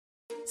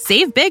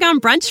Save big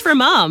on brunch for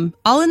mom,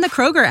 all in the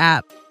Kroger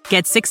app.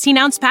 Get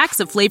 16-ounce packs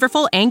of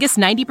flavorful Angus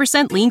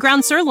 90% lean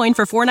ground sirloin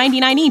for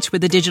 $4.99 each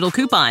with a digital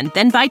coupon.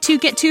 Then buy 2,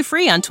 get 2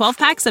 free on 12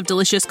 packs of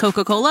delicious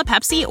Coca-Cola,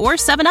 Pepsi, or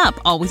 7-Up,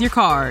 all with your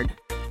card.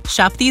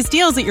 Shop these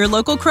deals at your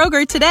local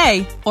Kroger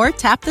today, or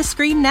tap the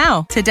screen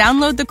now to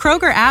download the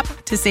Kroger app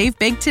to save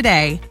big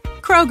today.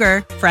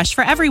 Kroger, fresh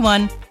for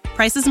everyone.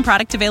 Prices and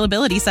product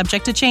availability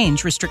subject to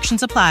change.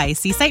 Restrictions apply.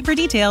 See site for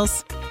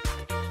details.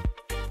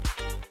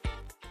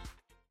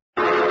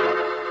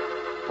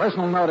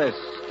 Personal notice.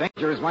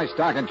 Danger is my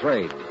stock and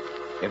trade.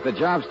 If the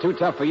job's too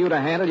tough for you to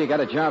handle, you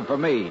got a job for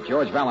me,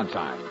 George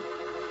Valentine.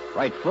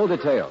 Write full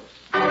details.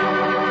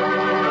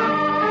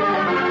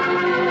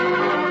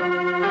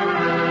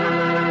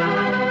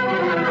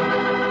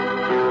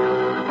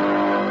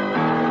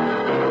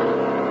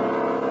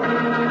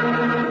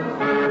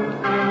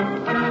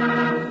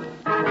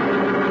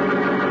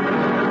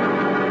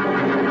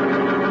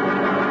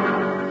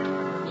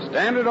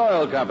 Standard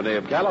Oil Company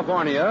of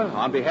California,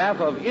 on behalf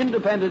of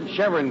independent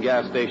Chevron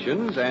gas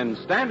stations and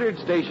standard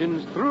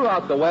stations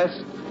throughout the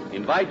West,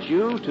 invites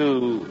you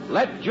to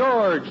Let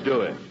George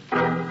Do It.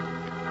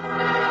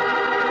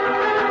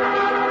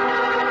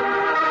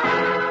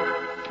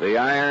 The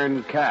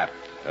Iron Cat,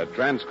 a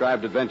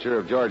transcribed adventure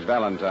of George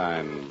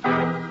Valentine.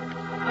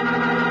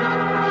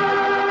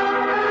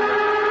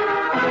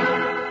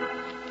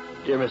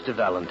 Dear Mr.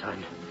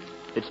 Valentine,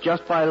 it's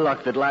just by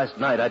luck that last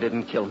night I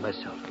didn't kill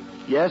myself.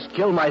 Yes,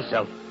 kill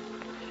myself.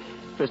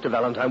 Mr.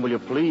 Valentine, will you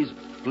please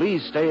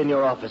stay in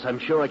your office? I'm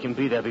sure I can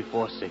be there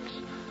before 6.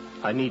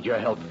 I need your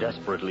help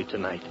desperately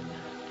tonight.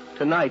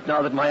 Tonight,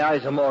 now that my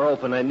eyes are more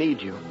open, I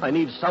need you. I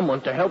need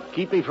someone to help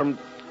keep me from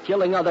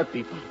killing other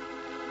people.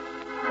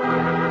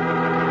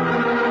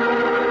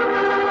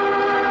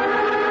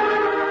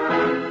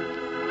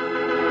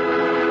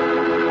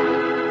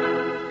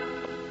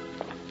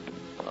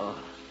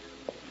 Oh,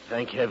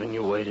 thank heaven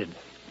you waited.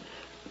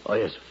 Oh,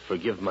 yes,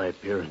 forgive my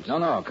appearance.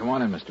 No, come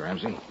on in, Mr.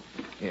 Ramsey.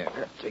 Here,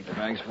 take the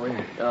bags for you.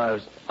 I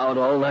was out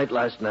all night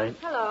last night.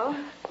 Hello,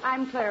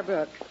 I'm Claire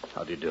Brooks.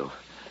 How do you do?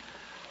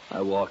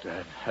 I walked.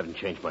 I haven't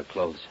changed my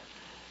clothes.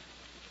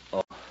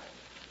 Oh,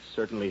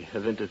 certainly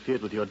have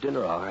interfered with your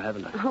dinner hour,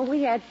 haven't I? Oh,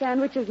 we had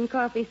sandwiches and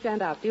coffee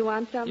sent up. Do you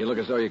want some? You look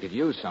as though you could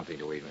use something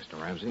to eat, Mr.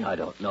 Ramsey. I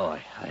don't know. I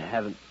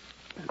haven't.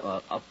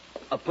 I'll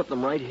put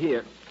them right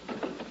here.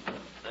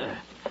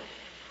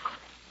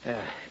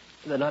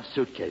 They're not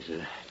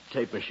suitcases.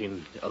 Tape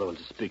machine, the other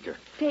one's a speaker.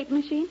 Tape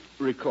machine?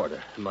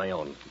 Recorder, my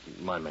own,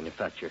 my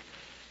manufacture.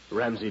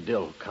 Ramsey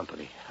Dill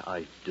Company.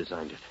 I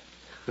designed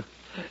it.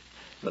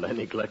 But I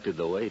neglected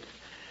the weight.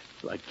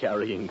 Like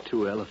carrying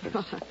 2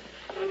 elephants.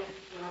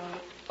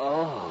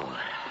 Oh,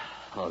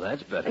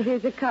 that's better.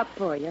 Here's a cup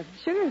for you.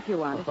 Sugar if you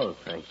want it. Oh,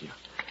 thank you.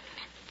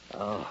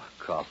 Oh,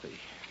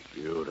 coffee.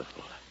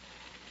 Beautiful.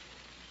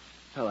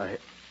 Well,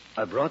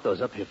 I brought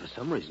those up here for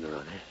some reason or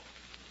other.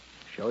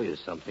 Show you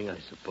something, I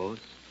suppose.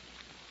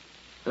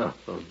 Oh,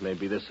 well,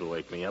 maybe this will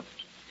wake me up.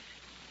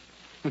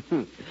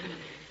 You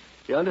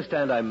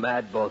understand I'm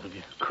mad, both of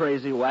you.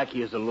 Crazy,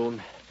 wacky as a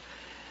loon.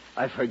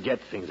 I forget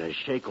things. I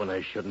shake when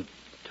I shouldn't.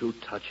 Too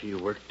touchy, you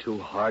work too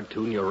hard,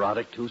 too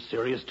neurotic, too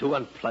serious, too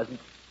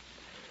unpleasant.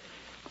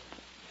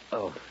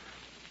 Oh,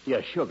 yeah,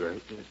 sugar.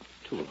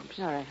 2 lumps.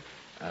 All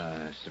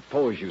right.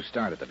 Suppose you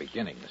start at the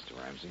beginning, Mr.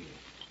 Ramsey.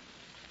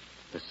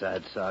 The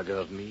sad saga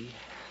of me.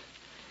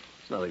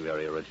 It's nothing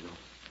very original.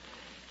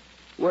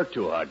 Work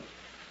too hard.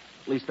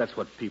 At least that's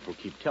what people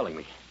keep telling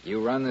me.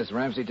 You run this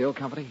Ramsey Dill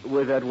Company?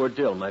 With Edward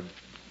Dill, my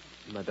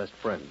best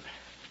friend.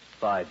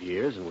 5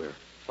 years, and we're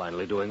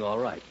finally doing all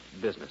right.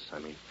 Business, I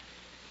mean.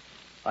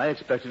 I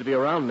expected to be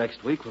around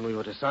next week when we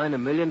were to sign $1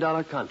 million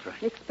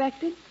contract.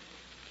 Expected?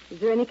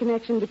 Is there any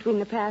connection between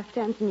the past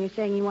tense and you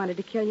saying you wanted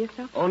to kill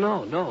yourself? Oh,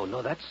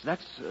 no.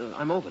 That's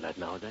I'm over that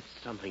now. That's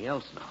something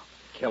else now.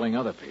 Killing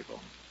other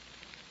people.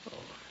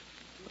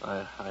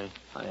 Oh,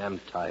 I am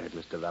tired,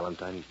 Mr.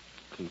 Valentine.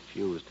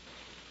 Confused.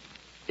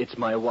 It's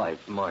my wife,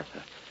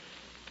 Martha.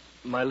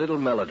 My little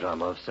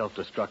melodrama of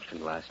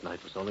self-destruction last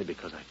night was only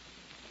because I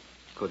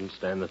couldn't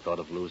stand the thought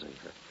of losing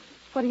her.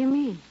 What do you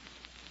mean?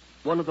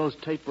 One of those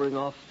tapering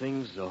off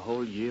things, a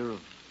whole year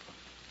of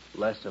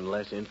less and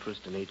less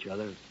interest in each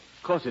other.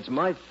 Of course, it's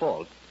my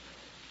fault.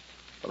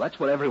 Well, that's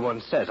what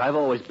everyone says. I've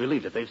always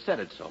believed it. They've said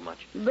it so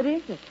much. But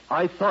is it?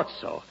 I thought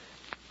so.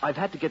 I've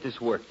had to get this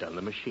work done,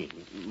 the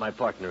machine. My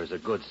partner is a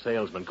good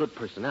salesman, good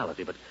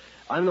personality, but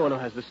I'm the one who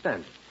has the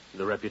standard,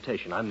 the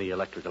reputation. I'm the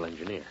electrical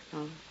engineer.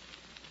 Oh.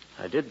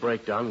 I did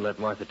break down and let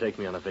Martha take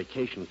me on a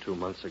vacation 2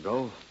 months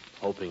ago,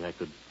 hoping I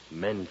could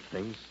mend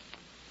things.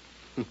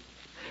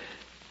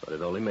 But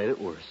it only made it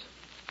worse.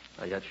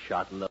 I got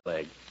shot in the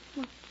leg.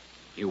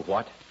 You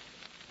what?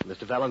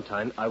 Mr.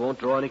 Valentine, I won't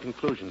draw any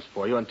conclusions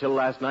for you. Until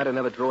last night, I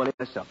never drew any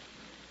myself.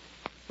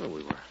 Well,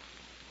 we were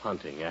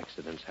hunting.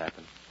 Accidents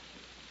happen.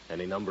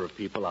 Any number of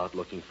people out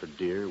looking for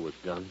deer with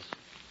guns.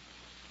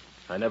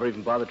 I never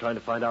even bothered trying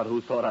to find out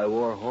who thought I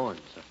wore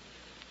horns.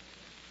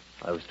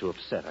 I was too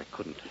upset. I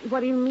couldn't.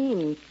 What do you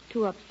mean,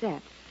 too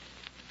upset?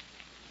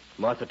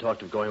 Martha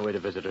talked of going away to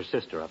visit her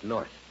sister up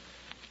north.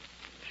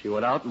 She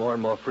went out more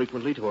and more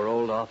frequently to her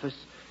old office.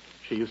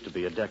 She used to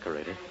be a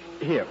decorator.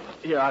 Here,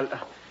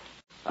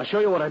 I'll show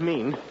you what I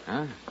mean.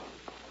 Huh?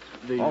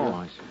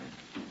 I see.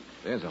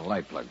 There's a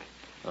light plug.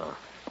 Oh.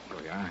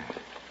 Here we are.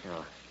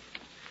 Yeah.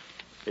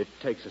 It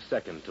takes a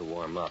second to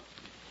warm up.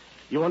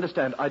 You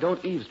understand, I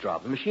don't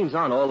eavesdrop. The machine's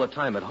on all the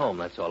time at home,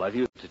 that's all. I've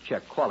used it to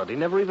check quality.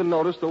 Never even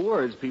noticed the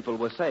words people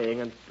were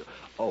saying, and...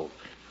 Oh,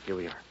 here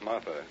we are.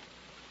 Martha,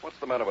 what's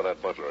the matter with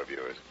that butler of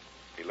yours?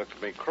 He looked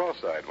at me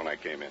cross-eyed when I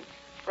came in.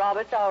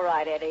 Robert's all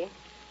right, Eddie.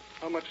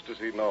 How much does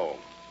he know?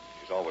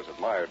 He's always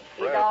admired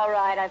Fred. He's all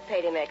right. I've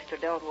paid him extra.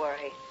 Don't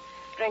worry.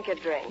 Drink your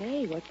drink.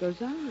 Hey, what goes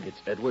on?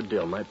 It's Edward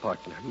Dill, my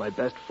partner, my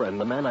best friend,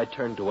 the man I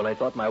turned to when I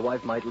thought my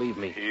wife might leave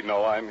me. He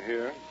know I'm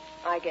here?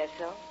 I guess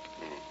so.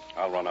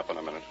 I'll run up in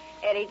a minute.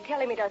 Eddie, tell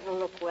him he doesn't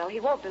look well. He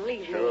won't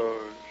believe me.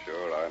 Sure,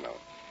 I know.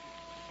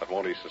 But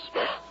won't he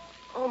suspect?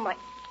 Oh, my...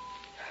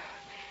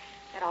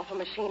 That awful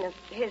machine of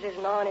his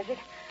isn't on, is it?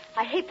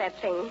 I hate that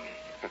thing.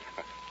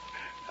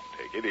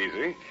 Take it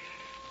easy.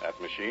 That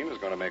machine is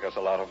going to make us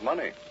a lot of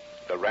money.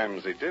 The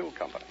Ramsey Dill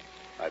Company.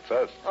 That's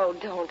us. Oh,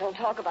 don't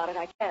talk about it.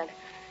 I can't.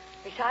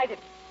 Besides it...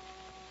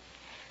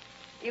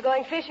 You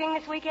going fishing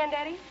this weekend,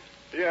 Eddie?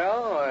 Yeah,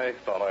 I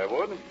thought I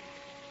would.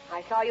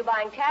 I saw you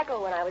buying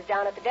tackle when I was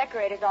down at the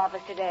decorator's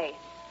office today.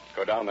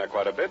 Go down there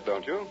quite a bit,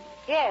 don't you?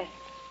 Yes.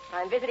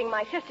 I'm visiting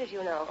my sisters,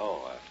 you know.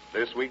 Oh,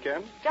 this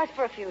weekend? Just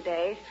for a few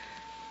days.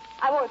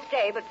 I won't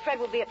stay, but Fred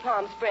will be at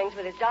Palm Springs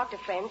with his doctor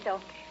friend, so...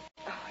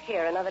 Oh,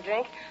 here, another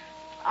drink.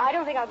 I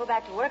don't think I'll go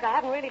back to work. I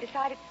haven't really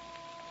decided...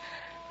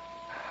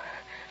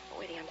 Oh,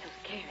 Eddie, I'm so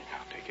scared.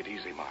 Now, take it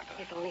easy, Martha.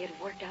 If only it had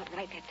worked out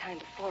right that time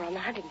before on the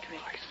hunting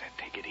trip. I said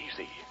take it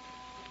easy.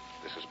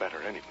 This is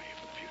better anyway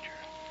for the future.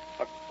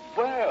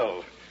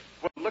 Well,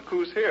 look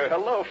who's here.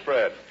 Hello,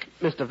 Fred.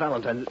 Mr.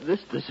 Valentine,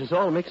 this is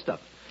all mixed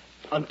up.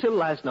 Until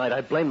last night,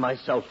 I blamed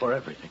myself for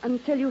everything.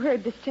 Until you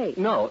heard this tape.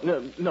 No.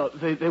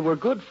 They were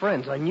good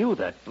friends. I knew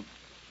that.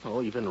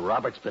 But, even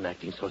Robert's been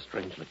acting so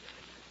strangely.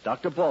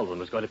 Dr. Baldwin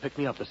was going to pick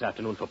me up this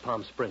afternoon for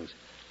Palm Springs.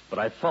 But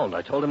I phoned.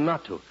 I told him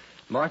not to.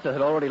 Martha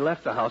had already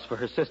left the house for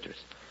her sisters.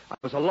 I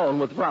was alone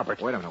with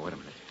Robert. Wait a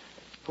minute.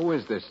 Who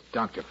is this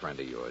doctor friend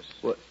of yours?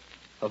 What?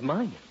 Of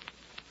mine?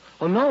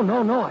 Oh,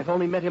 no. I've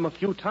only met him a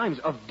few times.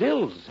 Of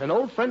Dill's, an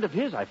old friend of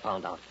his, I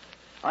found out.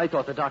 I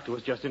thought the doctor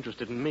was just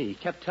interested in me. He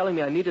kept telling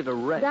me I needed a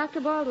rest. Dr.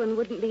 Baldwin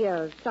wouldn't be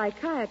a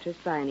psychiatrist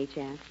by any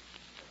chance.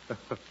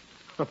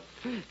 What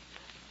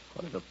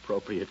an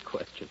appropriate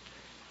question.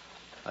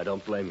 I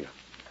don't blame you.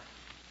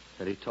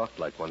 And he talked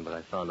like one, but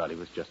I found out he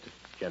was just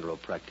a general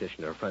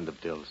practitioner, a friend of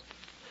Dill's.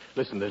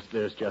 Listen,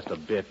 there's just a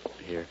bit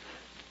here.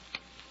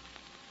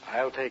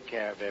 I'll take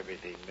care of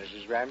everything,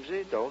 Mrs.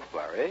 Ramsey. Don't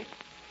worry.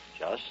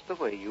 Just the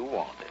way you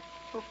want it.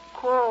 Of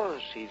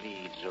course he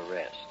needs a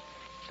rest.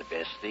 It's the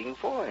best thing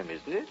for him,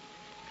 isn't it?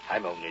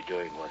 I'm only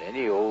doing what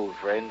any old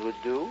friend would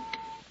do.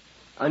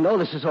 I know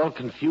this is all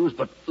confused,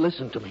 but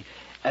listen to me.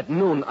 At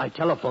noon, I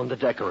telephoned the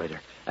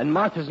decorator. And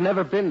Martha's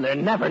never been there.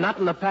 Never. Not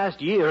in the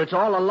past year. It's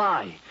all a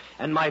lie.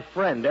 And my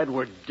friend,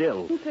 Edward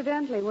Dill.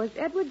 Incidentally, was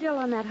Edward Dill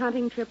on that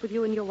hunting trip with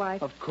you and your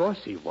wife? Of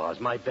course he was.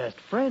 My best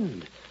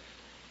friend.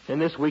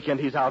 And this weekend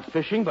he's out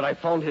fishing, but I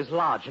phoned his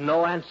lodge.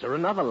 No answer.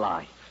 Another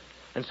lie.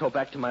 And so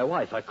back to my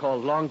wife. I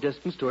called long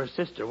distance to her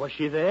sister. Was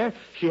she there?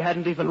 She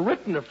hadn't even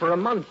written her for a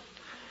month.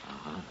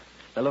 Uh-huh.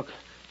 Now, look.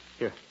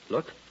 Here,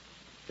 look.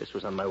 This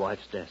was on my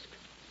wife's desk.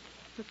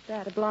 What's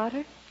that, a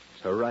blotter?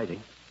 It's her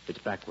writing. It's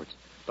backwards.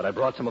 But I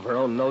brought some of her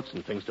own notes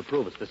and things to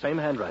prove it's the same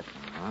handwriting.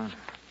 Uh-huh.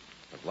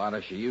 The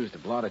blotter she used to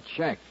blot a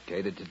check,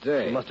 dated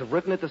today. She must have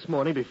written it this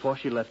morning before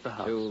she left the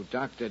house. To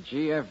Dr.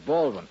 G.F.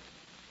 Baldwin.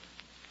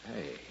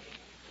 Hey,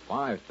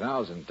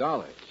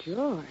 $5,000.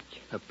 George.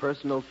 A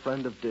personal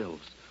friend of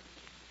Dill's.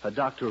 A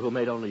doctor who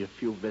made only a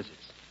few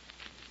visits.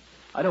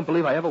 I don't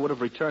believe I ever would have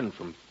returned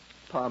from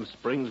Palm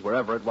Springs,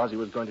 wherever it was he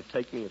was going to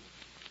take me.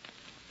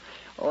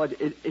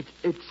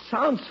 It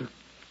sounds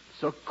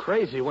so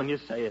crazy when you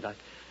say it.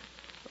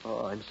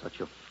 I'm such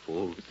a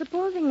fool.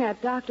 Supposing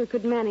that doctor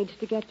could manage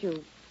to get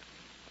you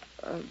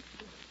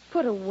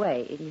put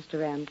away, Mr.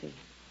 Ramsey.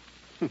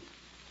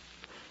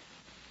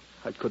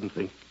 I couldn't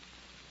think.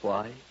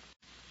 Why?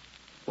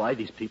 Why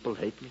these people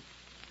hate me?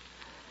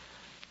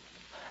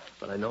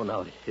 But I know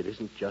now it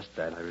isn't just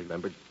that. I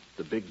remembered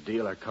the big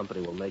deal our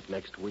company will make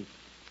next week.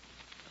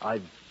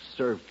 I've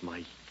served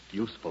my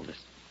usefulness.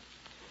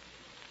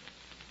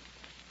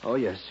 Oh,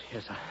 yes.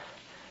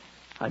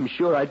 I'm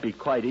sure I'd be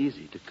quite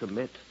easy to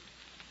commit.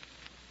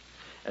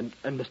 And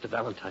Mr.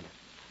 Valentine,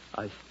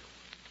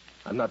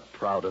 I'm not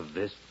proud of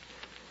this.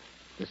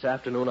 This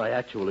afternoon, I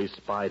actually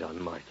spied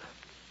on Martha.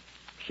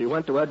 She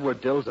went to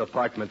Edward Dill's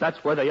apartment. That's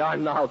where they are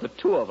now, the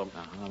two of them.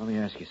 Let me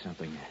ask you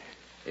something.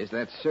 Is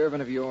that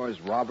servant of yours,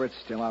 Robert,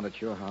 still out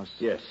at your house?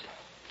 Yes.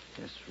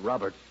 Yes,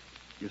 Robert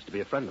used to be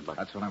a friend of mine.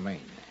 That's what I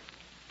mean.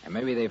 And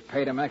maybe they've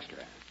paid him extra.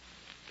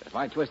 If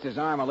I twist his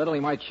arm a little,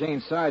 he might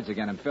change sides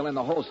again and fill in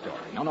the whole story.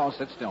 No,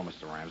 sit still,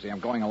 Mr. Ramsey. I'm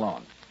going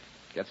alone.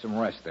 Get some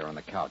rest there on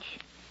the couch.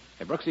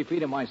 Hey, Brooksy,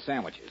 feed him my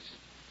sandwiches.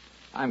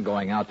 I'm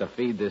going out to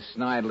feed this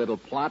snide little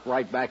plot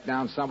right back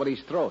down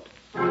somebody's throat.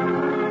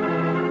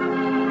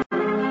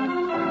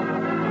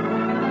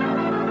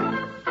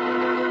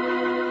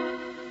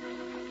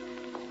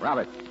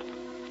 Robert!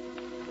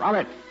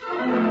 Robert!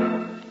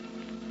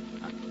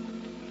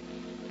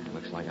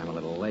 Looks like I'm a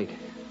little late.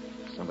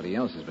 Somebody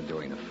else has been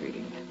doing the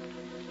feeding.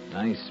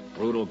 Nice,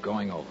 brutal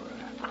going over.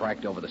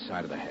 Cracked over the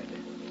side of the head.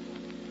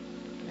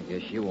 I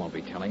guess you won't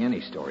be telling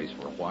any stories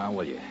for a while,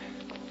 will you?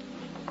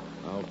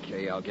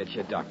 Okay, I'll get you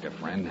a doctor,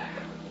 friend,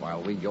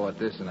 while we go at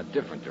this in a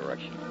different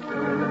direction.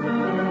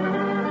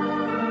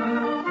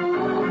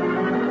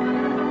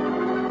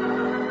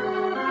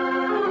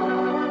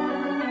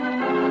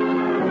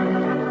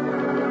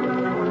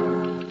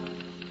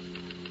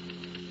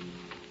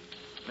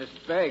 Miss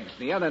Beggs,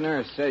 the other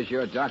nurse says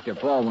you're Dr.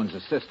 Baldwin's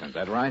assistant.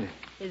 That right?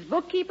 His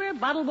bookkeeper,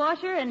 bottle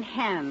washer, and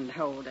hand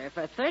holder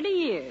for 30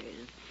 years.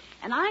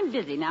 And I'm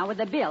busy now with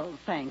the bills,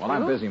 thank you. Well,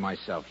 I'm busy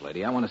myself,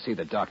 lady. I want to see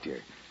the doctor.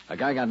 A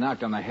guy got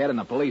knocked on the head, and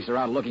the police are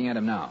out looking at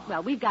him now.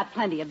 Well, we've got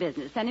plenty of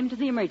business. Send him to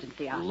the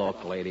emergency hospital.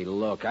 Look, lady,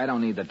 look. I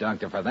don't need the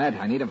doctor for that.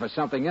 I need him for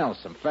something else,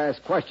 some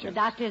fast questions. The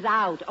doctor's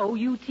out.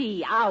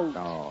 O-U-T, out.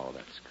 Oh,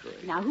 that's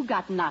great. Now, who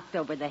got knocked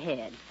over the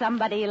head?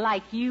 Somebody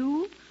like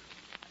you?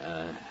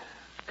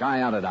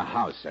 Guy out at a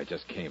house I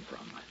just came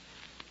from.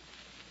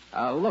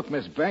 Look,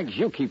 Miss Beggs,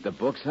 you keep the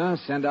books, huh?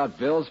 Send out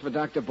bills for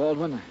Dr.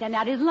 Baldwin? Send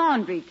out his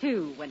laundry,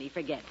 too, when he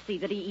forgets. See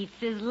that he eats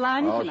his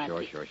lunch.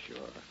 Oh, sure.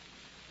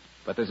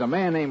 But there's a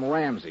man named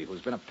Ramsey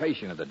who's been a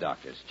patient of the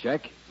doctor's.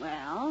 Check?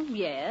 Well,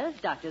 yes.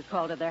 Doctor's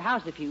called at their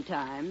house a few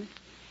times.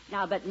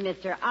 Now, but,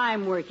 mister,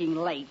 I'm working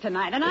late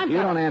tonight, and if you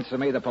don't answer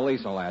me, the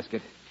police will ask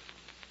it.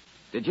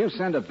 Did you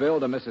send a bill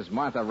to Mrs.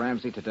 Martha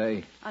Ramsey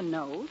today? A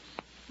note?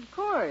 Of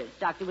course.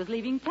 Doctor was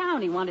leaving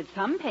town. He wanted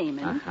some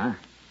payment. Uh-huh.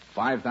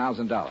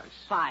 $5,000.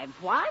 Five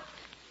what?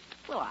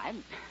 Well, I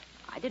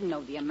didn't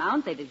know the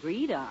amount they'd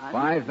agreed on.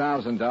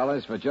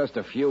 $5,000 for just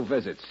a few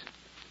visits.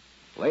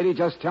 Lady,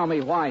 just tell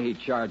me why he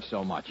charged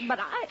so much. But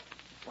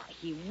why,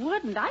 he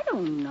wouldn't. I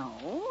don't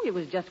know. It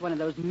was just one of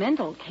those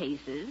mental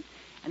cases.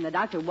 And the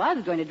doctor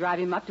was going to drive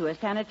him up to a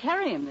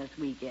sanitarium this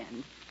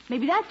weekend.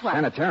 Maybe that's why.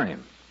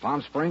 Sanitarium?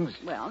 Palm Springs?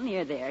 Well,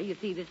 near there. You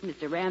see, this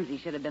Mr. Ramsey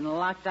should have been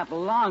locked up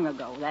long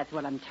ago. That's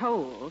what I'm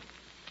told.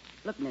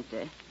 Look,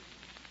 mister,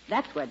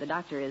 that's where the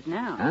doctor is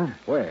now. Huh?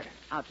 Where?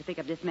 Out to pick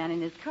up this man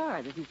in his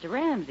car, this Mr.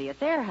 Ramsey, at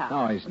their house.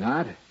 No, he's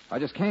not. I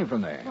just came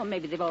from there. Well,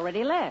 maybe they've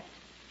already left.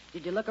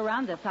 Did you look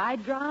around the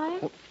side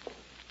drive? Oh.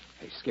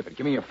 Hey, Skip it.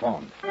 Give me your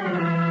phone.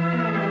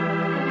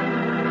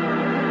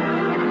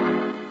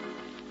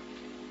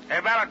 Hey,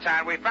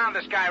 Valentine, we found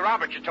this guy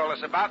Robert you told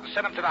us about and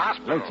sent him to the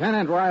hospital.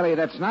 Lieutenant Riley,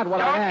 that's not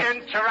what I asked.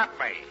 Don't interrupt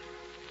me.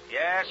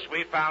 Yes,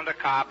 we found a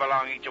car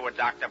belonging to a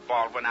Dr.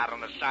 Baldwin out on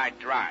the side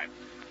drive.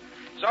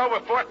 So we're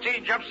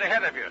 14 jumps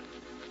ahead of you.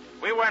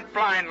 We weren't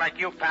blind like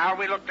you, pal.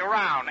 We looked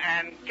around,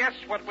 and guess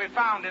what we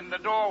found in the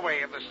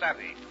doorway of the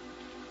study?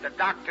 The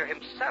doctor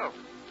himself.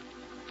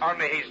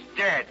 Only he's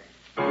dead.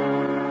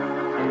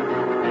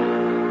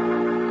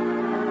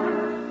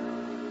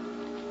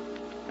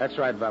 That's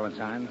right,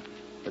 Valentine.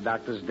 The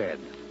doctor's dead.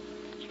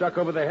 Struck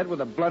over the head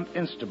with a blunt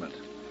instrument.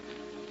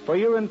 For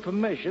your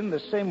information, the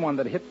same one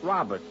that hit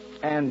Robert.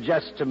 And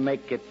just to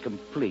make it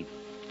complete,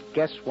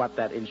 guess what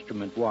that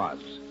instrument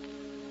was?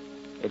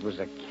 It was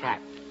a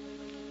cat.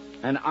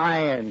 An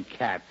iron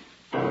cat.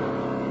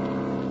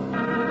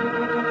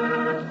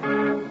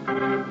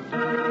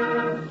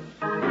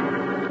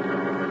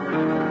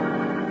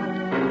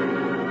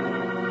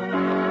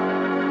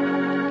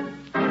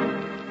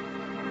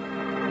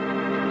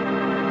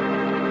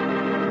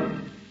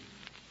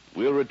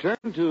 We'll return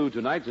to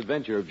tonight's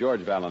adventure of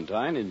George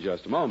Valentine in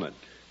just a moment.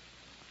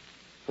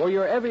 For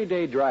your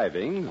everyday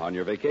driving on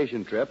your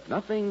vacation trip,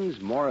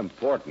 nothing's more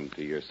important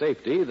to your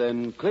safety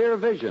than clear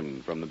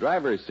vision from the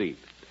driver's seat.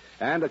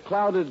 And a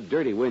clouded,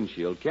 dirty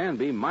windshield can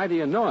be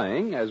mighty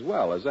annoying as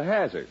well as a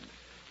hazard.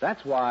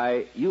 That's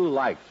why you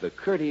like the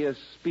courteous,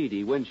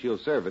 speedy windshield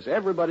service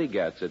everybody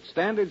gets at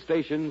standard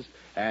stations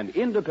and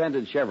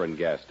independent Chevron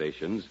gas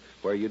stations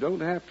where you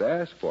don't have to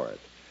ask for it.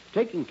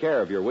 Taking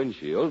care of your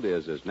windshield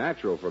is as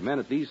natural for men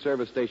at these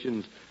service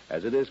stations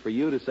as it is for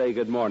you to say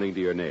good morning to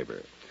your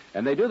neighbor.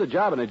 And they do the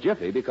job in a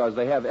jiffy because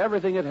they have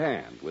everything at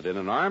hand within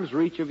an arm's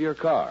reach of your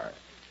car.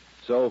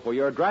 So for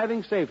your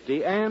driving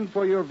safety and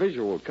for your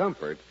visual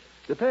comfort,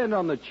 depend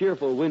on the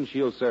cheerful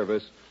windshield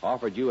service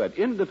offered you at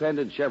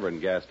independent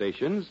Chevron gas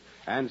stations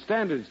and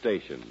standard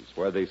stations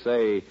where they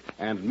say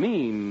and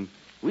mean,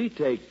 we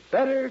take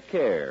better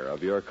care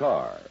of your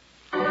car.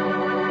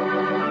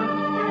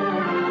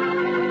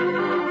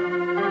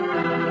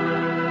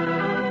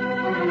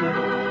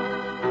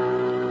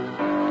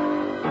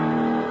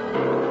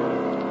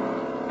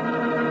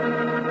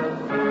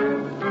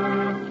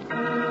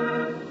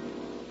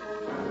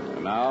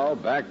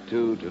 Back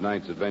to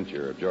tonight's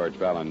adventure of George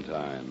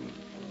Valentine.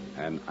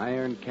 An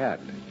iron cat.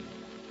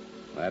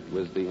 That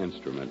was the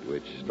instrument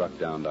which struck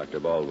down Dr.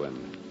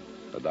 Baldwin.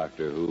 A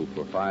doctor who,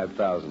 for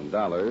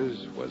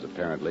 $5,000, was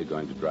apparently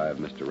going to drive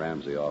Mr.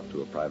 Ramsey off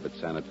to a private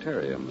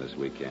sanitarium this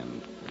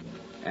weekend.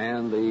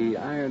 And the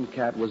iron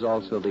cat was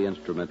also the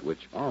instrument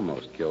which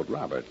almost killed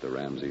Robert, the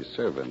Ramsey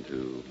servant,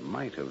 who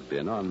might have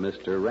been on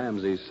Mr.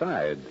 Ramsey's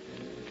side.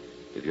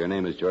 If your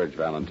name is George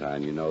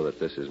Valentine, you know that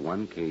this is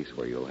one case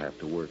where you'll have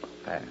to work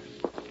fast.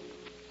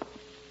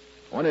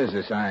 What is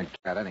this iron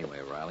cat anyway,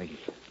 Riley?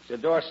 It's a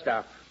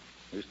doorstop.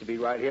 Used to be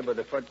right here by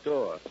the front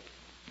door.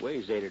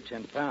 Weighs 8 or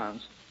 10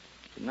 pounds.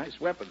 It's a nice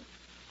weapon.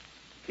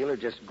 Killer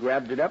just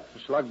grabbed it up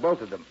and slugged both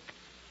of them.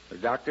 The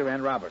doctor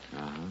and Robert.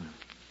 Uh-huh.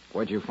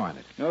 Where'd you find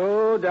it?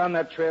 Oh, down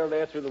that trail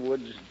there through the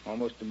woods,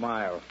 almost a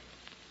mile.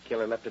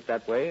 Killer left it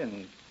that way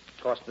and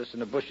tossed this in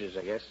the bushes,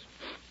 I guess.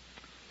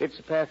 It's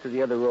the path to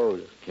the other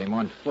road. Came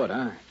on foot,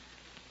 huh?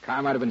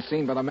 Car might have been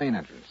seen by the main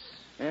entrance.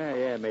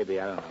 Yeah, maybe.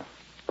 I don't know.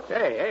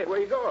 Hey, where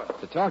you going?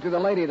 To talk to the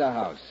lady of the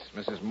house,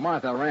 Mrs.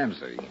 Martha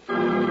Ramsey.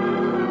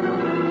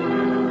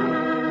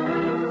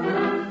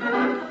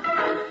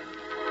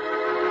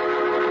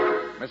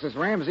 Mrs.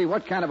 Ramsey,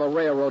 what kind of a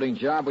railroading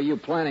job were you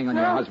planning on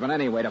your husband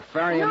anyway? To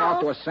ferry him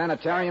off to a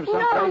sanitarium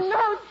someplace?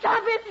 No,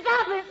 stop it.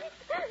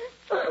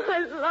 I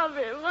love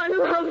him. I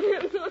love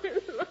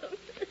him.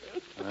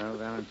 Well,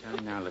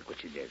 Valentine, now look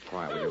what you did.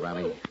 Quiet, will you,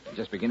 Riley? I'm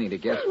just beginning to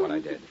guess what I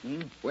did.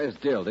 Where's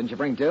Dill? Didn't you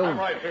bring Dill? I'm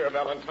right here,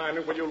 Valentine.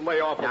 Will you lay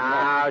off of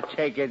Now,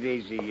 take it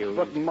easy, you.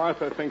 But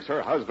Martha thinks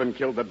her husband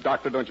killed the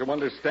doctor, don't you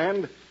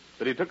understand?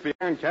 That he took the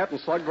iron cat and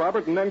slugged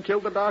Robert and then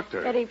killed the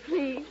doctor. Eddie,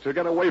 please. To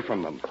get away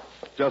from them.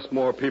 Just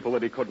more people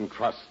that he couldn't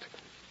trust.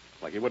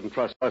 Like he wouldn't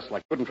trust us,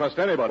 like he wouldn't trust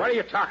anybody. What are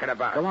you talking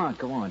about?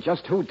 Go on.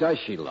 Just who does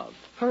she love?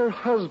 Her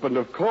husband,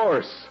 of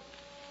course.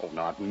 Oh,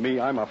 not me.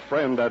 I'm a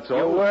friend, that's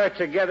all. You were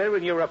together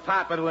in your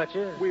apartment, weren't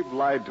you? We've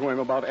lied to him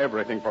about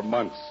everything for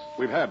months.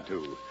 We've had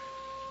to.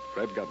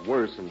 Fred got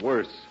worse and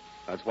worse.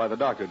 That's why the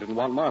doctor didn't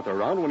want Martha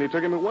around when he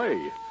took him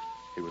away.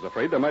 He was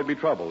afraid there might be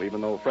trouble, even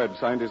though Fred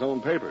signed his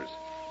own papers.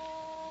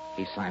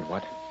 He signed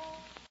what?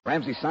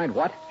 Ramsey signed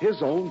what?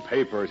 His own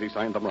papers. He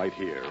signed them right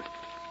here.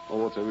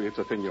 Oh, it's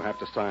a thing you have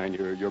to sign.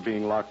 You're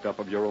being locked up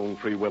of your own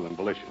free will and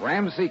volition.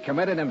 Ramsey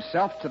committed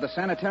himself to the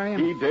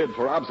sanitarium? He did,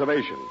 for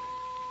observation.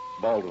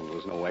 Baldwin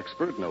was no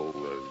expert, no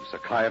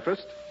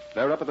psychiatrist.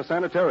 They're up at the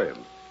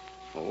sanitarium.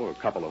 Oh, a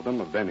couple of them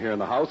have been here in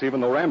the house, even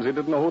though Ramsey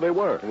didn't know who they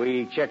were.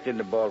 We checked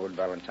into Baldwin,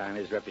 Valentine.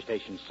 His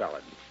reputation's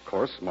solid. Of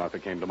course, Martha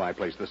came to my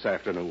place this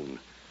afternoon.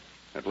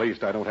 At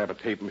least I don't have a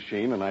tape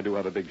machine, and I do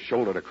have a big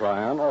shoulder to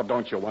cry on. Oh,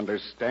 don't you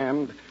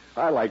understand?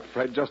 I like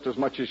Fred just as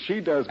much as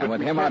she does. And with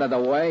him out of the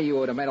way, you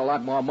would have made a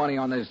lot more money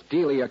on this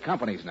deal of your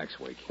company's next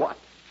week. What?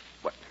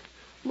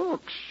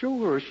 Look,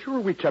 sure,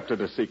 we kept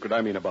it a secret.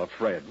 I mean, about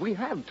Fred. We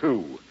had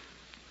to.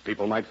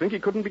 People might think he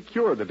couldn't be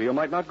cured. The deal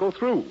might not go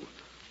through.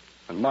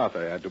 And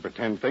Martha had to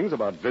pretend things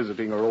about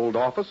visiting her old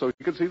office so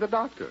she could see the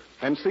doctor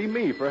and see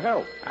me for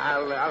help.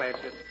 I'll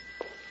answer.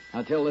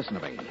 Now, Till, listen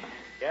to me.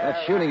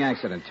 That shooting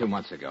accident 2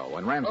 months ago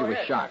when Ramsey was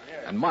shot,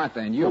 and Martha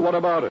and you... Well, what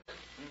about it?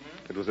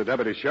 It was a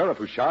deputy sheriff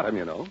who shot him,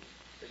 you know.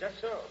 Is that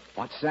so?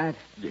 What's that?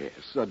 Yes,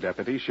 a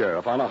deputy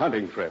sheriff on a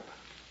hunting trip.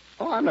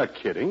 Oh, I'm not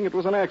kidding. It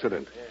was an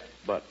accident. Yeah.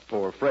 But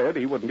poor Fred,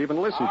 he wouldn't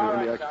even listen to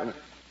any accident.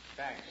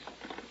 Thanks.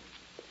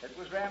 It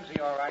was Ramsey,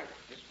 all right.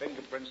 His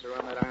fingerprints are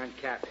on that iron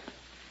cat.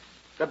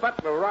 The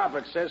butler,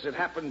 Robert, says it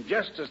happened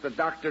just as the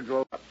doctor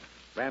drove up.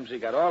 Ramsey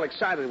got all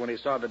excited when he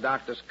saw the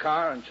doctor's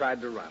car and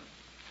tried to run.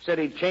 Said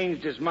he'd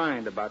changed his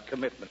mind about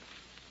commitment.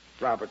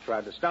 Robert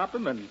tried to stop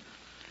him, and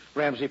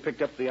Ramsey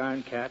picked up the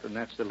iron cat, and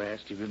that's the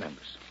last he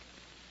remembers.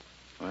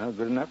 Well,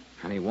 good enough?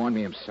 And he warned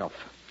me himself.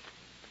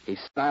 He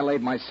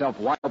stylated myself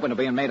wide open to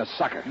being made a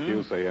sucker.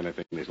 He'll say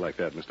anything when he's like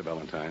that, Mr.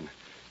 Valentine.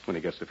 When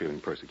he gets to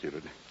feeling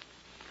persecuted.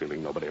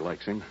 Feeling nobody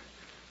likes him.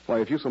 Why,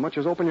 if you so much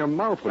as open your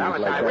mouth when he's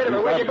like that... Wait a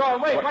minute, where you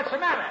going? Wait, what's the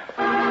matter?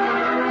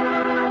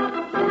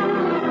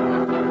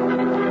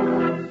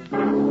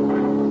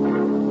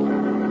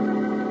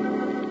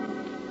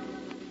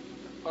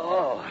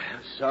 Oh,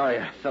 I'm sorry.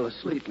 I fell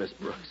asleep, Miss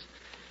Brooks.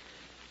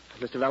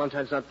 Mr.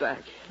 Valentine's not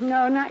back.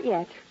 No, not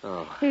yet.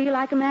 Oh. Do you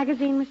like a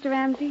magazine, Mr.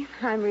 Ramsey?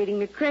 I'm reading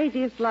the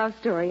craziest love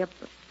story. What's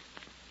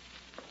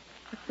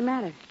the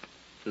matter?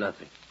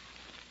 Nothing.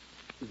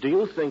 Do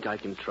you think I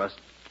can trust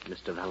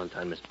Mr.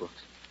 Valentine, Miss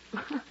Brooks?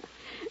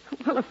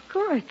 Well, of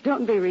course.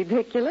 Don't be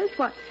ridiculous.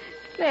 What?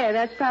 There,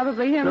 that's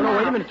probably him. No,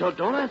 wait a minute.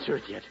 Don't answer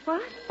it yet.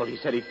 What? Well, he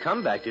said he'd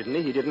come back, didn't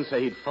he? He didn't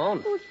say he'd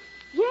phone. Well,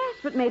 yes,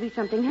 but maybe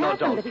something No,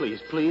 happened. don't,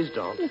 please. Please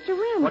don't. Mr.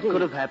 Ramsey. What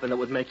could have happened that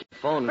would make you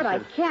phone? But I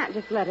can't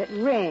just let it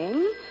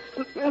ring.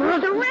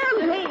 Mr.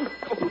 Ramsey!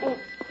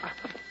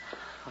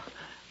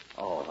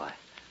 Oh,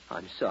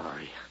 I'm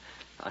sorry.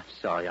 I'm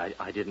sorry.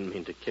 I didn't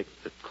mean to kick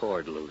the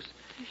cord loose.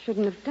 You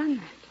shouldn't have done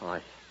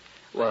that.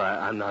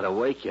 I'm not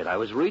awake yet. I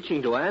was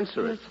reaching to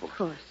answer Yes, it. of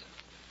course.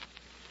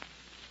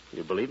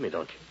 You believe me,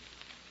 don't you?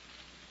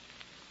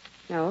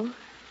 No,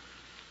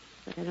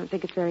 but I don't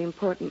think it's very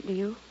important, do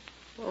you?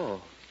 Oh.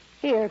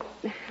 Here,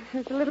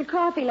 there's a little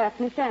coffee left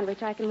in the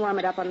sandwich. I can warm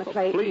it up on the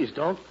plate. Please,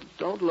 don't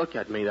look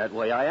at me that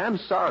way. I am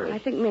sorry. I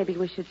think maybe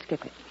we should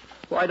skip it.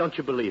 Why don't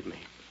you believe me?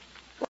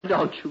 Why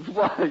don't you?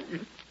 Why?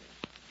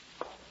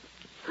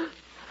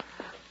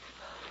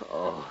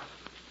 Oh,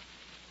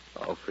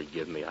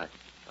 forgive me.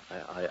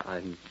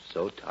 I'm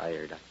so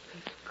tired. Of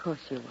course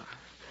you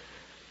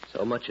are.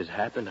 So much has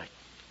happened,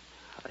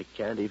 I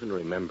can't even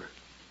remember.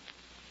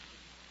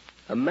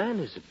 A man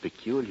is a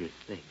peculiar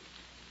thing.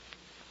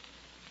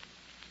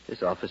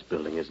 This office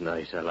building is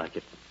nice. I like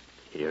it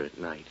here at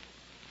night.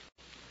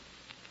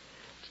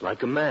 It's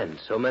like a man.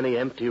 So many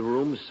empty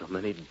rooms, so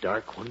many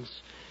dark ones.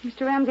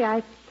 Mr. Ramsey,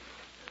 I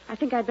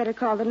think I'd better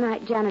call the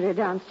night janitor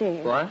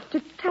downstairs. What? To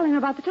tell him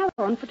about the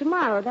telephone for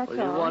tomorrow, that's Well,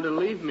 all. you want to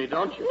leave me,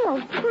 don't you?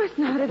 No, of course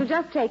not. It'll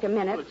just take a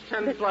minute. Well, it's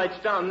 10 flights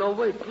down. No,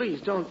 wait,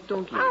 please, don't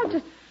leave I'll me.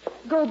 just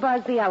go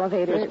buzz the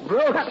elevator. Miss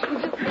Brooks!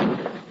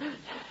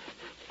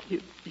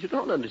 You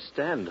don't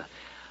understand.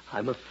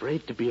 I'm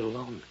afraid to be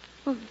alone.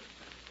 Well,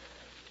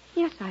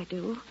 yes, I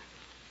do.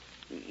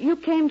 You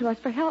came to us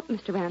for help,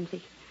 Mr.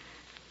 Ramsey.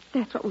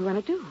 That's what we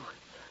want to do.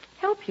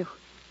 Help you.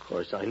 Of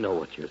course, I know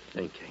what you're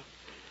thinking.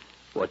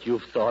 What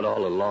you've thought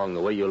all along,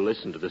 the way you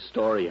listened to the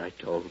story I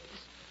told.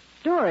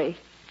 Story?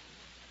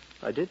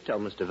 I did tell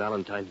Mr.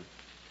 Valentine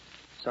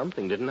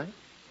something, didn't I?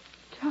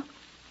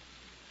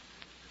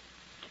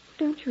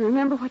 Don't you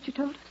remember what you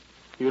told us?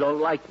 You don't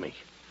like me.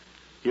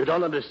 You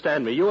don't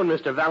understand me. You and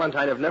Mr.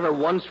 Valentine have never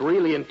once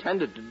really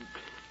intended to...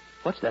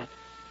 What's that?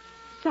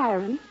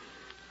 Siren.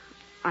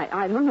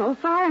 I don't know.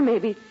 Fire,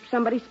 maybe.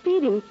 Somebody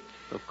speeding.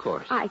 Of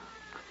course. I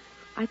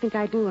think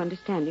I do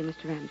understand you,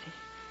 Mr. Ramsey.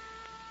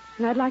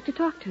 And I'd like to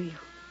talk to you.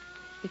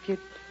 If you'd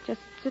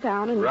just sit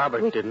down and...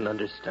 Robert didn't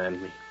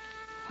understand me.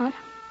 What?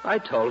 I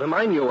told him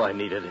I knew I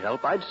needed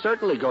help. I'd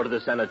certainly go to the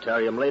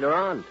sanitarium later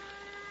on.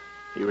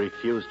 He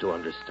refused to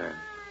understand.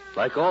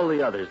 Like all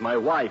the others, my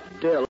wife,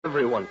 Dill,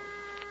 everyone.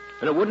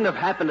 And it wouldn't have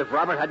happened if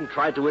Robert hadn't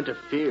tried to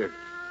interfere.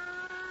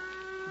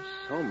 There's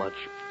so much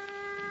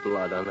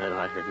blood on that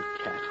iron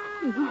cat.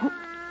 No.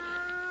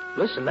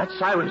 Listen, that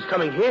siren's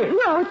coming here.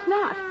 No, it's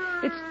not.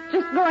 It's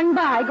just going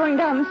by, going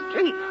down the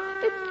street.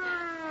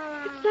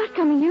 It's not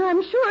coming here.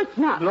 I'm sure it's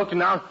not. Look,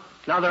 now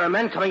there are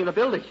men coming in the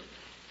building.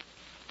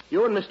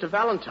 You and Mr.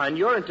 Valentine,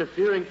 you're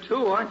interfering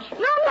too, aren't you?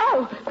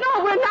 No,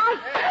 we're not.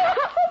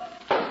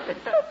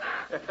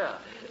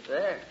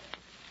 There.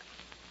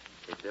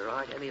 If there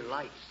aren't any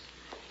lights,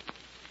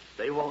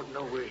 they won't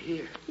know we're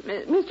here.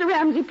 Mr.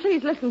 Ramsey,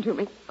 please listen to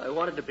me. I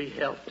wanted to be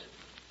helped.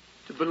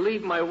 To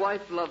believe my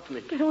wife loved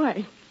me. Get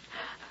away.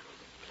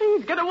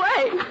 Please, get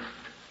away.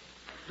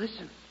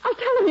 Listen. I'll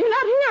tell him you're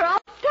not here.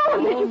 I'll tell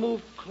him that All you...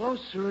 move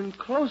closer and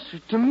closer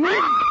to me.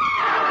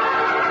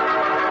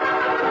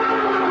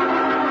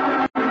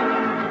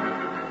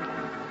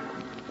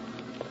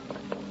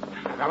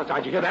 Valentine,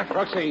 did you hear that?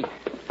 Brooksy!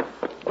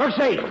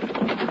 Brooksy!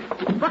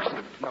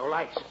 No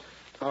lights.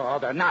 Oh,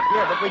 they're not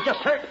here, but we just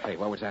heard... Hey,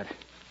 what was that?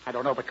 I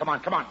don't know, but come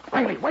on.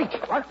 Riley, wait.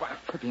 What?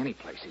 Could be any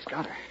place. He's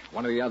got her.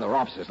 One of the other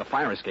officers, the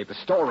fire escape, the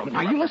storeroom.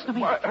 Now, you listen to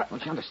me.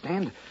 Don't you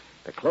understand?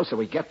 The closer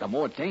we get, the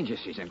more danger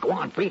she's in. Go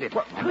on, beat it.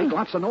 And make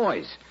lots of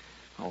noise.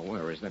 Oh,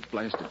 where is that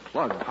blasted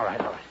plug? All right.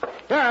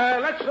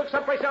 Let's look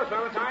someplace else,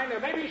 Valentine.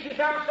 Maybe she's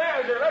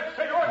downstairs. Let's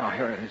take a look. Oh,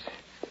 here it is.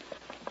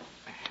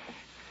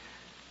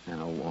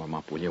 Now, warm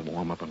up, will you?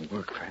 Warm up and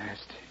work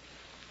fast.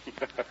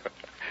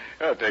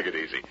 Oh, take it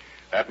easy.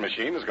 That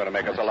machine is going to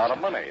make us a lot of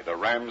money. The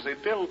Ramsey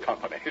Dill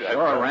Company.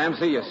 Sure,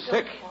 Ramsey, you're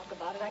sick. Talk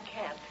about it, I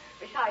can't.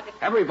 Besides,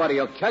 Everybody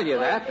will tell you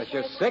that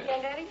you're sick.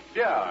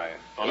 Yeah,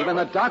 Even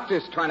the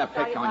doctor's trying to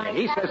pick on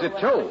you. He says it,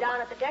 too.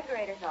 Down at the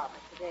decorator's office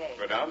today.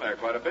 We're down there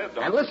quite a bit,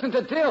 don't And we? listen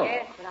to Dill.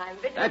 Yes, but I'm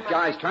busy. That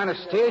guy's trying to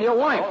steal your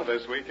wife. Oh,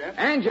 this weekend?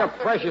 And your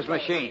precious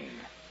machine.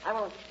 I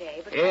won't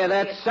stay, but... Hear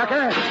that,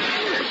 sucker?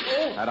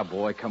 Atta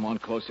boy, come on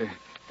closer.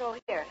 So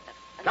here.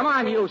 Come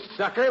on, you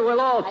sucker. We'll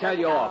all tell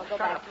you off.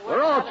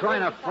 We're all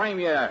trying to frame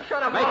you.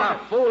 Make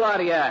a fool out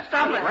of you.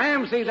 Stop it.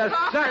 Ramsey the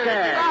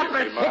sucker. Stop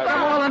it. Hit them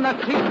all in the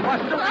teeth,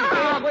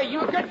 Buster. Wait,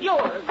 you get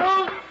yours.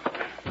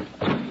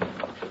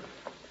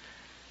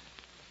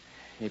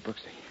 Hey,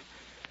 Brooksy.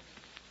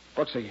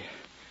 Brooksy.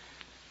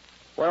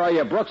 Where are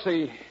you,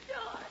 Brooksy?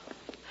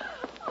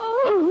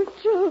 Oh,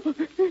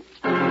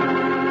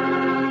 George.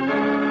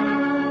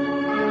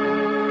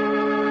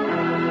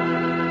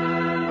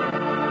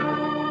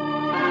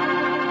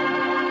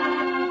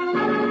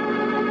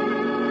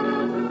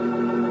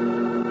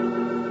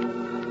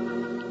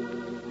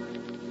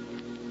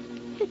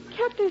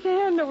 Kept his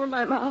hand over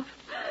my mouth.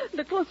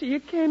 The closer you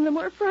came, the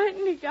more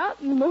frightened he got,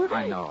 and the more...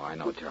 I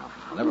know, John.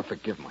 I'll never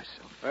forgive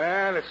myself.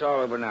 Well, it's all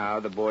over now.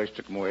 The boys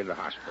took him away to the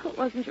hospital. It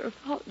wasn't your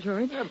fault,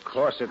 George. Of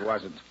course it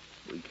wasn't.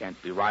 We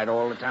can't be right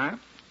all the time.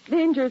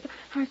 Danger's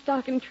our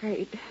stock and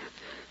trade.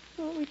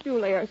 Oh, we do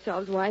lay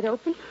ourselves wide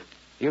open.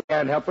 You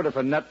can't help it if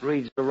a nut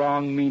reads the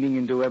wrong meaning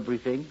into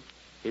everything.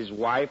 His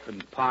wife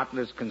and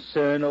partner's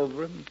concern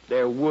over him,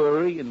 their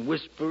worry and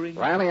whispering.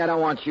 Riley, I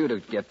don't want you to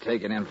get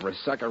taken in for a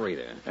sucker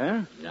either.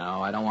 Huh?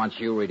 No, I don't want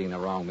you reading the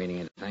wrong meaning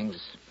into things.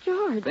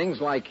 George.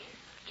 Things like,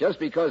 just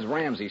because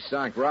Ramsey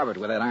socked Robert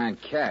with that iron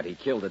cat, he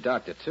killed the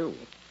doctor, too.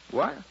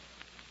 What?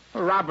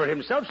 Well, Robert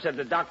himself said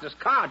the doctor's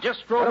car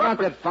just drove What up.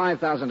 about that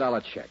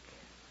 $5,000 check?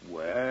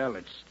 Well,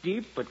 it's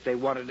steep, but they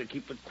wanted to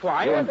keep it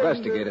quiet. You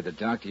investigated the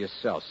doctor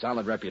yourself.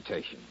 Solid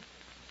reputation.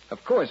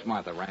 Of course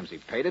Martha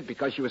Ramsey paid it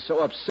because she was so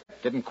upset,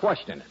 didn't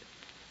question it.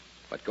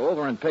 But go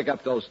over and pick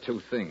up those two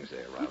things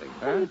there, Riley.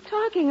 What are you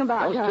talking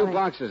about, Those darling? two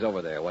boxes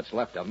over there, what's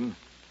left of them.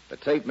 The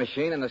tape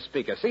machine and the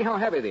speaker. See how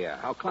heavy they are,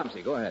 how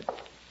clumsy. Go ahead.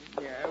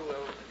 Yeah,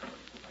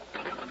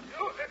 well...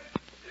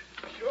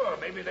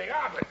 maybe they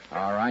are, but...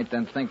 All right,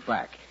 then think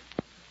back.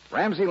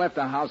 Ramsey left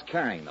the house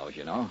carrying those,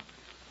 you know.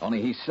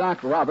 Only he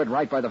socked Robert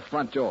right by the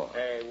front door.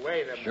 Hey,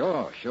 wait a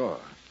minute. Sure.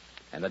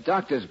 And the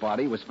doctor's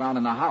body was found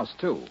in the house,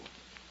 too.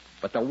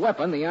 But the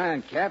weapon, the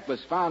Iron Cat,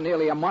 was found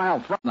nearly a mile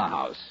from the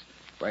house,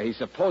 where he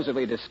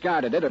supposedly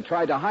discarded it or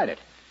tried to hide it.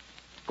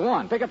 Go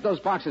on, pick up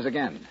those boxes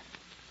again.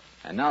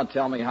 And now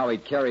tell me how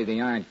he'd carry the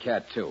Iron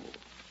Cat, too.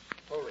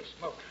 Holy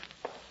smoke.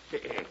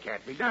 It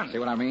can't be done. See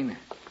what I mean?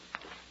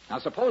 Now,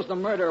 suppose the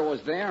murderer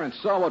was there and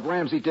saw what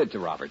Ramsey did to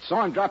Robert.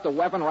 Saw him drop the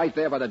weapon right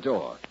there by the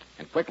door.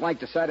 And quick-like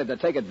decided to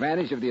take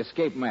advantage of the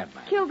escaped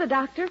madman. Killed the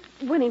doctor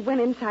when he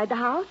went inside the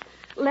house,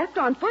 left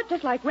on foot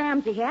just like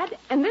Ramsey had,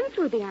 and then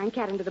threw the Iron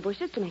Cat into the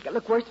bushes to make it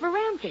look worse for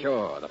Ramsey.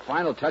 Sure, the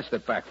final touch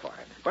that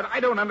backfired. But I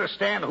don't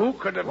understand who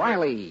could have...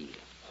 Riley,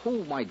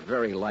 who might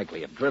very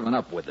likely have driven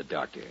up with the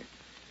doctor?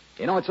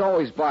 You know, it's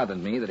always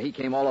bothered me that he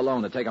came all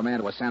alone to take a man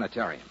to a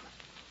sanitarium.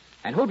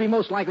 And who'd be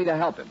most likely to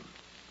help him?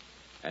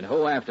 And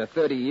who, after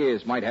 30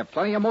 years, might have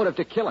plenty of motive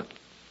to kill him?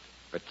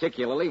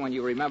 Particularly when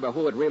you remember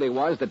who it really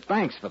was that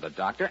banks for the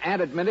doctor and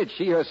admitted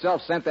she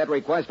herself sent that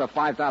request for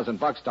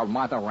 $5,000 to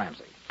Martha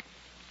Ramsey.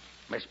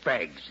 Miss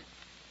Beggs.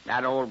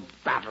 That old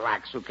battle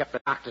axe who kept the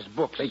doctor's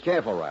books. Be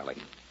careful, Riley.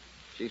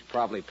 She's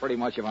probably pretty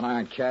much of an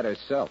Iron Cat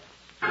herself.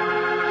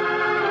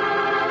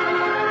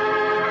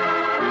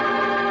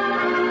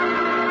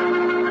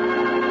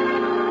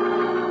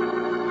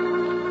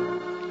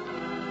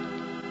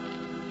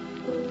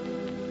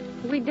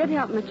 We did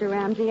help Mr.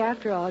 Ramsey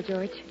after all,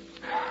 George.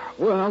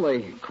 Well,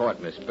 they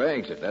caught Miss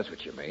Beggs, if that's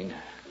what you mean.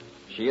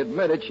 She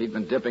admitted she'd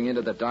been dipping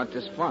into the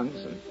doctor's funds,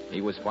 and he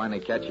was finally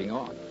catching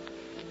on.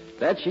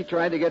 That she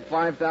tried to get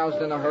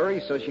 $5,000 in a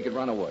hurry so she could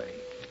run away.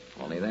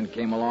 Only then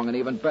came along an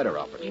even better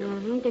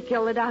opportunity. To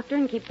kill the doctor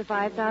and keep the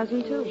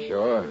 $5,000, too.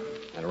 Sure.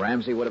 And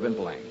Ramsey would have been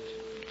blamed.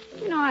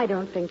 You know, I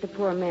don't think the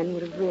poor man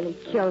would have really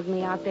killed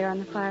me out there on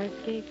the fire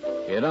escape.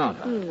 You don't,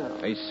 huh? No.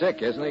 He's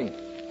sick, isn't he?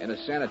 In a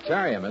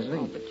sanitarium, isn't he?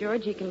 Oh, but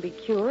George, he can be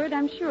cured.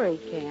 I'm sure he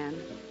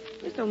can.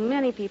 There's so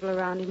many people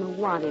around him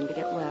who want him to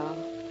get well.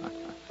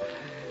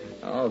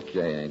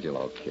 Okay, Angel,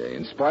 okay.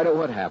 In spite of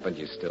what happened,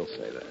 you still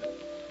say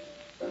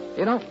that.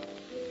 You know,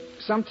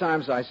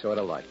 sometimes I sort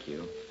of like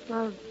you.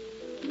 Well,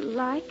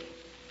 like?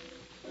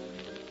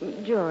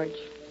 George,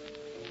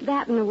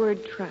 that and the word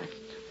trust.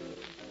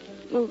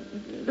 Well,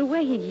 the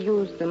way he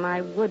used them,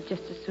 I would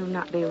just as soon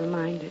not be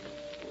reminded.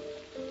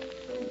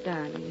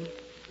 Darling,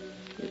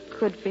 you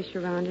could fish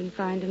around and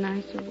find a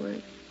nicer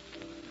word.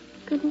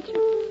 Couldn't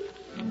you?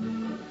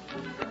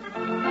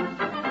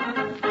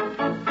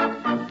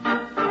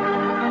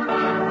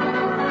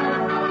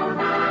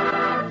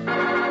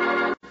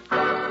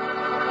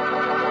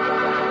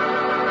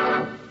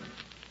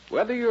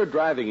 Whether you're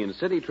driving in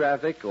city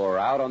traffic or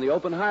out on the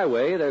open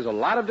highway, there's a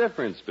lot of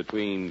difference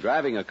between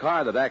driving a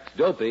car that acts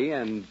dopey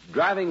and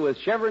driving with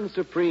Chevron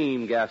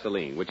Supreme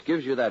gasoline, which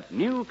gives you that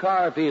new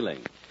car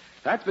feeling.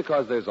 That's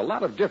because there's a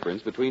lot of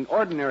difference between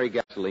ordinary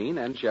gasoline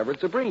and Chevron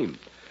Supreme.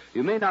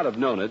 You may not have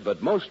known it,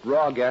 but most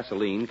raw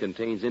gasoline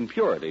contains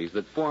impurities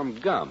that form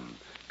gum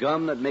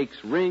that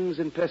makes rings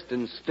and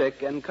pistons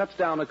stick and cuts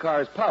down a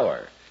car's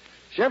power.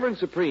 Chevron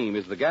Supreme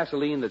is the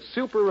gasoline that's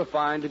super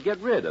refined to get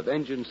rid of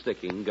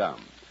engine-sticking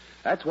gum.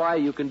 That's why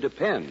you can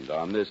depend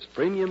on this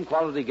premium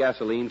quality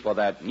gasoline for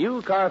that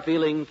new car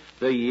feeling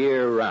the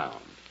year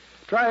round.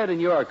 Try it in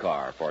your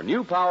car for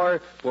new power,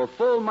 for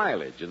full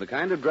mileage, and the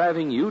kind of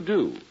driving you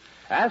do.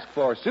 Ask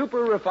for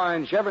super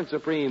refined Chevron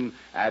Supreme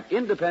at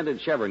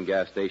independent Chevron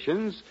gas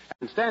stations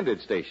and standard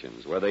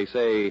stations where they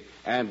say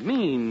and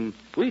mean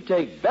we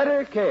take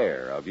better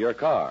care of your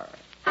car.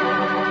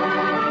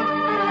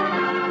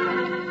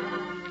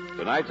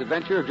 Tonight's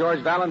adventure of George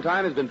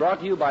Valentine has been brought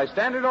to you by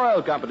Standard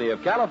Oil Company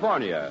of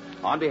California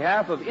on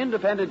behalf of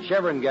independent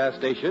Chevron gas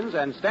stations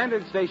and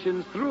standard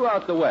stations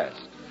throughout the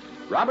West.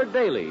 Robert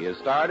Daly is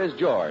starred as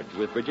George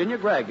with Virginia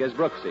Gregg as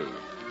Brooksy.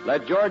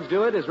 Let George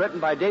Do It is written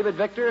by David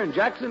Victor and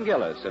Jackson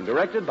Gillis and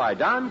directed by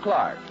Don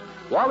Clark.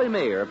 Wally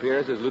Mayer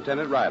appears as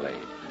Lieutenant Riley.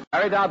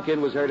 Harry Dobkin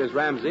was heard as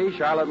Ramsey,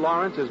 Charlotte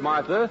Lawrence as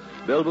Martha,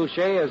 Bill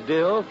Boucher as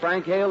Dill,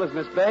 Frank Hale as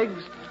Miss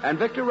Beggs, and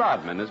Victor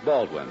Rodman as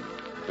Baldwin.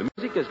 The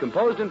music is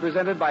composed and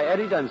presented by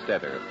Eddie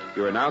Dunstetter.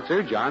 Your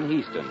announcer, John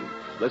Heaston.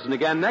 Listen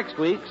again next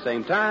week,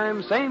 same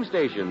time, same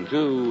station,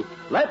 to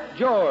Let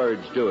George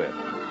Do It.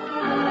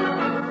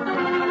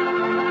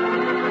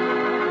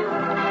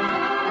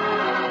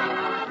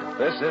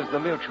 This is the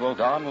Mutual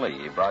Don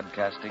Lee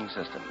Broadcasting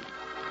System.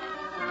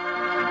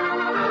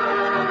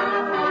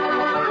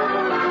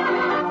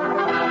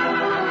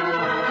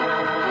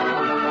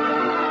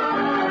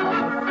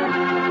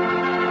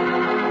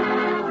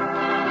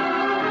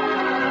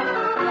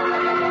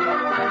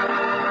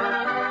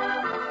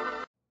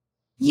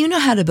 You know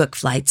how to book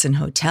flights and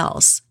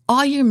hotels.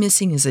 All you're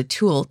missing is a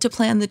tool to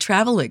plan the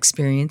travel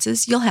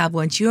experiences you'll have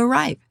once you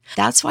arrive.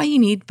 That's why you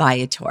need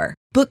Viator.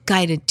 Book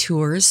guided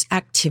tours,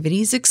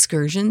 activities,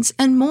 excursions,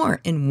 and more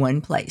in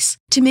one place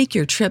to make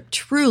your trip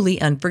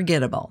truly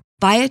unforgettable.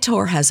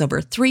 Viator has over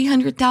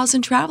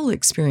 300,000 travel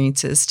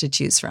experiences to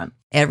choose from.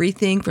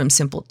 Everything from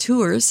simple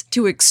tours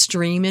to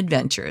extreme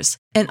adventures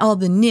and all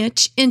the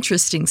niche,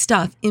 interesting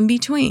stuff in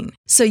between.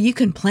 So you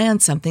can plan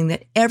something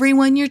that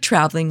everyone you're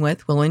traveling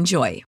with will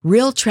enjoy.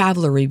 Real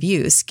traveler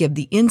reviews give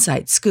the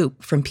inside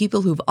scoop from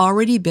people who've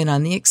already been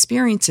on the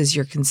experiences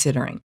you're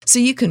considering. So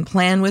you can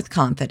plan with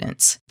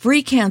confidence.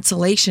 Free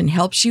cancellation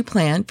helps you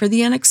plan for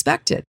the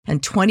unexpected.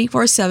 And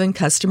 24/7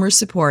 customer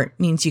support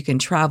means you can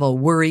travel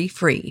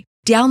worry-free.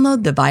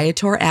 Download the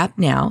Viator app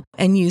now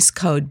and use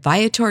code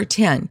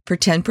Viator10 for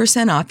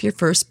 10% off your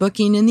first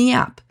booking in the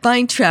app.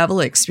 Find travel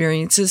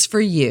experiences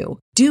for you.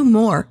 Do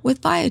more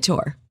with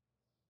Viator.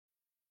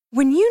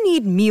 When you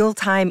need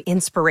mealtime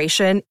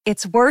inspiration,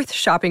 it's worth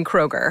shopping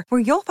Kroger, where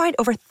you'll find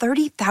over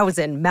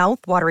 30,000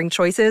 mouth-watering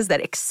choices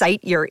that excite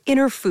your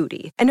inner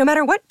foodie. And no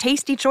matter what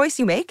tasty choice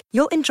you make,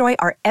 you'll enjoy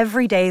our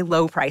everyday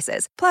low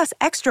prices, plus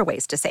extra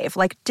ways to save,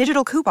 like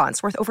digital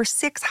coupons worth over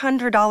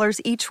 $600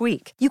 each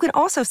week. You can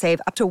also save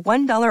up to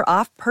 $1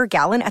 off per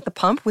gallon at the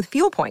pump with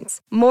fuel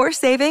points. More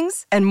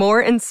savings and more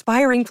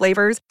inspiring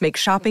flavors make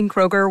shopping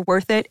Kroger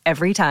worth it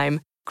every time.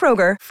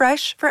 Kroger,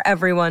 fresh for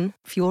everyone.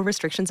 Fuel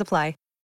restrictions apply.